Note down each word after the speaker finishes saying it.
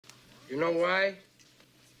You know why?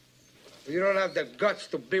 You don't have the guts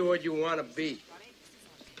to be what you want to be.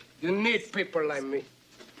 You need people like me.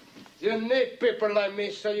 You need people like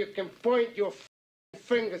me so you can point your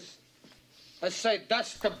fingers and say,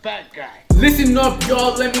 that's the bad guy. Listen up,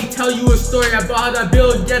 y'all. Let me tell you a story about how that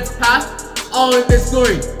bill gets passed. All in this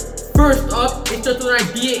story. First up, it starts with an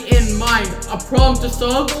idea in mind. A problem to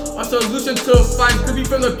solve, a solution to find. Could be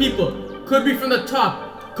from the people, could be from the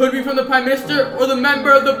top, could be from the Prime Minister or the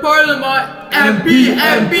Member of the Parliament. MP,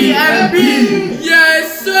 MP, MP!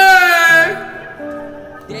 Yes, sir!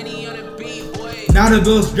 Now the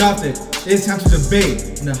bill's drafted. It's time to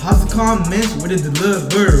debate. In the House of Commons, where they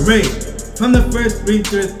deliberate. From the first reading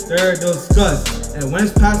to the third, they'll discuss. And when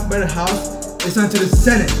it's passed by the House, it's on to the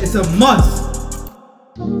Senate. It's a must.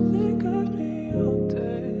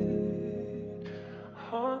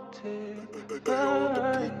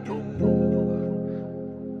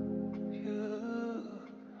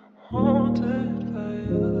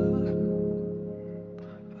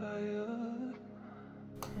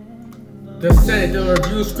 The Senate will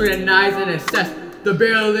review, scrutinize, and assess the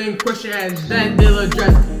bill in question, and then they'll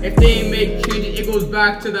address. If they make changes, it goes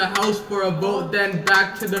back to the House for a vote, then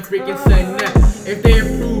back to the freaking Senate. If they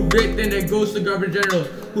approve it, then it goes to the Governor General,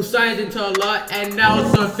 who signs into law, and now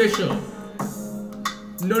it's official.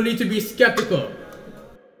 No need to be skeptical.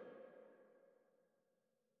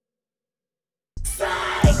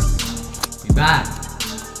 We back,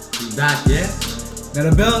 yeah? Now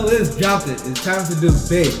the bill is drafted. It's time to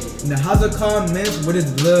debate. In the House of Commons, where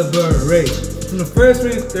they deliberate. From the first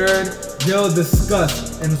reading to third, they'll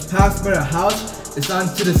discuss. And it's passed by the House, it's on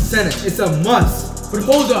to the Senate. It's a must. But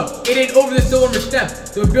hold up, it ain't over the still one step.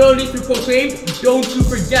 The bill needs to be proclaimed, don't you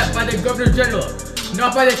forget, by the Governor General,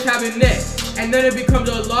 not by the Cabinet. And then it becomes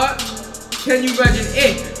a law. Can you imagine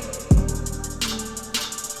it?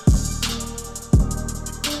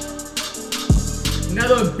 Now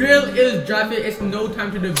the bill is drafted, it's no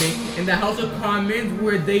time to debate in the House of Commons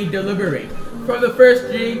where they deliberate. From the first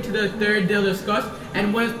reading to the third they'll discuss,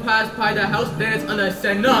 and when it's passed by the House, then it's on the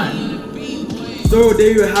Senate. So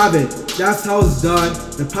there you have it. That's how it's done.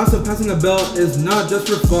 The process of passing a bill is not just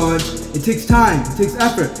for fun. It takes time, it takes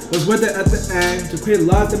effort, but worth it at the end to create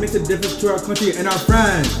laws that make a difference to our country and our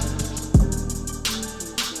friends.